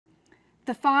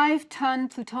The 5-ton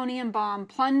plutonium bomb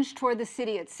plunged toward the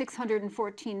city at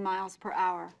 614 miles per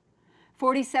hour.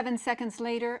 47 seconds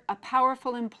later, a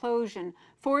powerful implosion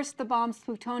forced the bomb's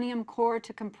plutonium core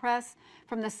to compress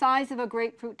from the size of a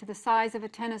grapefruit to the size of a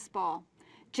tennis ball,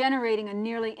 generating a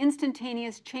nearly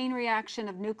instantaneous chain reaction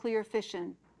of nuclear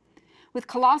fission. With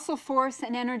colossal force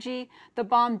and energy, the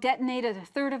bomb detonated a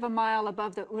third of a mile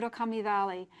above the Urakami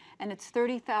Valley and its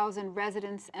 30,000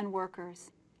 residents and workers.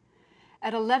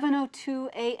 At 11:02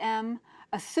 a.m.,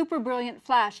 a super brilliant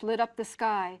flash lit up the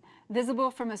sky,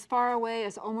 visible from as far away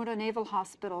as Omura Naval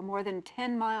Hospital, more than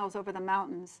 10 miles over the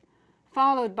mountains,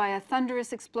 followed by a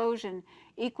thunderous explosion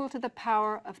equal to the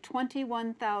power of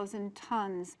 21,000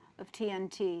 tons of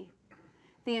TNT.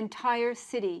 The entire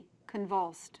city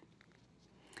convulsed.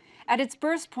 At its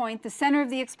burst point, the center of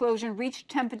the explosion reached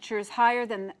temperatures higher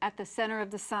than at the center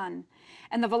of the sun,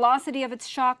 and the velocity of its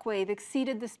shock wave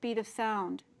exceeded the speed of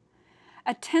sound.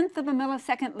 A tenth of a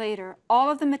millisecond later, all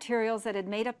of the materials that had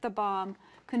made up the bomb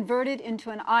converted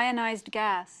into an ionized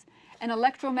gas, and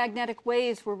electromagnetic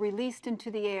waves were released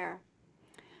into the air.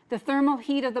 The thermal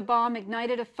heat of the bomb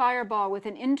ignited a fireball with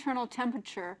an internal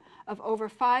temperature of over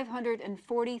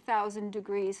 540,000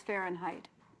 degrees Fahrenheit.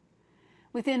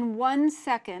 Within 1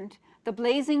 second, the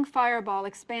blazing fireball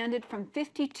expanded from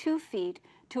 52 feet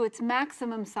to its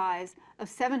maximum size of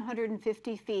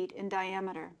 750 feet in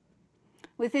diameter.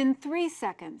 Within 3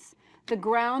 seconds, the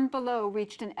ground below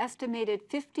reached an estimated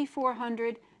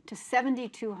 5,400 to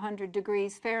 7,200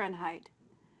 degrees Fahrenheit.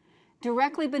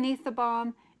 Directly beneath the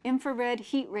bomb, infrared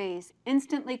heat rays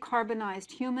instantly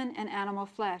carbonized human and animal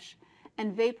flesh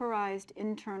and vaporized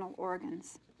internal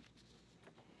organs.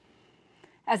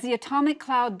 As the atomic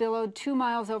cloud billowed 2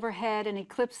 miles overhead and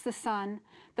eclipsed the sun,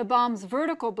 the bomb's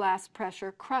vertical blast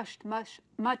pressure crushed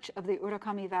much of the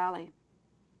Urakami Valley.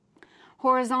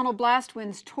 Horizontal blast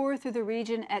winds tore through the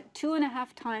region at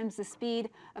 2.5 times the speed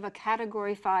of a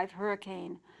Category 5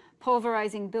 hurricane,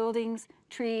 pulverizing buildings,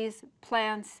 trees,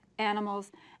 plants,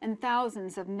 animals, and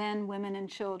thousands of men, women, and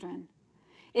children.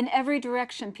 In every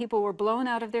direction, people were blown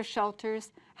out of their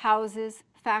shelters, houses,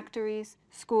 factories,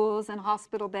 schools, and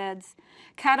hospital beds,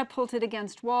 catapulted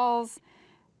against walls,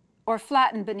 or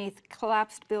flattened beneath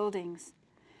collapsed buildings.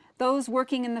 Those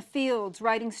working in the fields,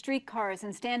 riding streetcars,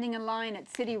 and standing in line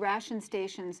at city ration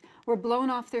stations were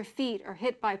blown off their feet or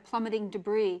hit by plummeting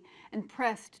debris and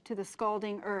pressed to the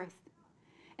scalding earth.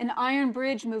 An iron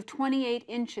bridge moved 28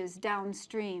 inches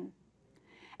downstream.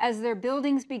 As their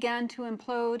buildings began to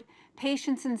implode,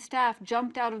 patients and staff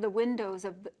jumped out of the windows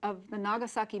of the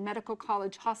Nagasaki Medical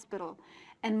College Hospital,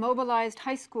 and mobilized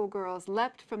high school girls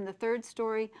leapt from the 3rd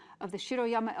story of the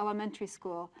Shiroyama Elementary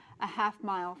School, a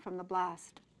half-mile from the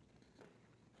blast.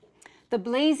 The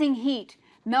blazing heat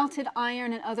melted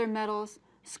iron and other metals,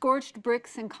 scorched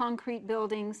bricks and concrete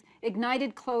buildings,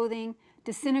 ignited clothing,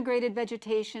 disintegrated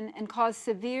vegetation, and caused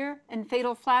severe and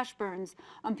fatal flash burns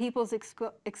on people's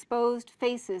exposed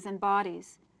faces and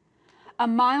bodies. A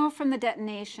mile from the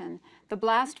detonation, the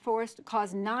blast force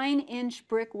caused 9-inch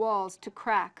brick walls to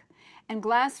crack, and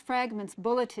glass fragments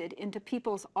bulleted into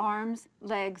people's arms,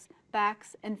 legs,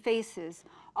 backs, and faces,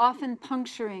 often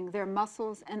puncturing their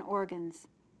muscles and organs.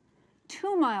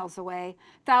 2 miles away,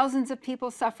 thousands of people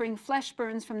suffering flesh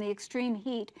burns from the extreme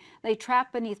heat lay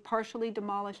trapped beneath partially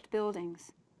demolished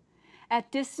buildings. At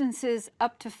distances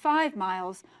up to 5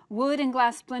 miles, wood and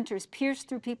glass splinters pierced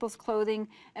through people's clothing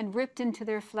and ripped into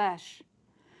their flesh.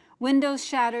 Windows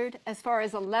shattered as far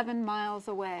as 11 miles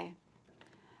away.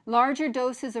 Larger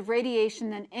doses of radiation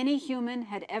than any human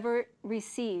had ever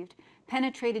received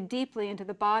penetrated deeply into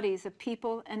the bodies of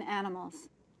people and animals.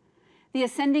 The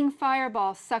ascending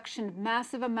fireball suctioned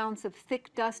massive amounts of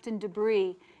thick dust and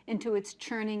debris into its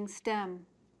churning stem.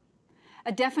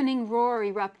 A deafening roar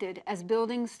erupted as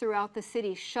buildings throughout the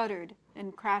city shuddered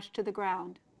and crashed to the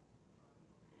ground.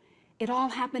 It all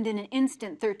happened in an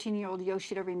instant, 13-year-old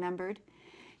Yoshida remembered.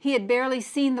 He had barely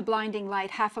seen the blinding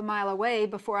light half a mile away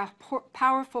before a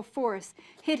powerful force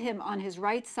hit him on his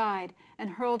right side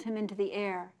and hurled him into the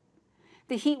air.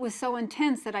 The heat was so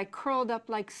intense that I curled up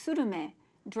like surume,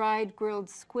 dried grilled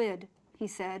squid, he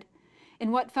said.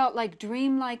 In what felt like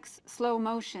dreamlike slow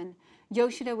motion,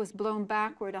 Yoshida was blown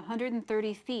backward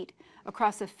 130 feet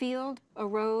across a field, a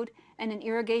road, and an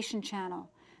irrigation channel,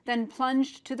 then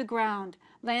plunged to the ground,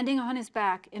 landing on his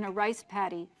back in a rice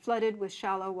paddy flooded with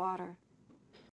shallow water.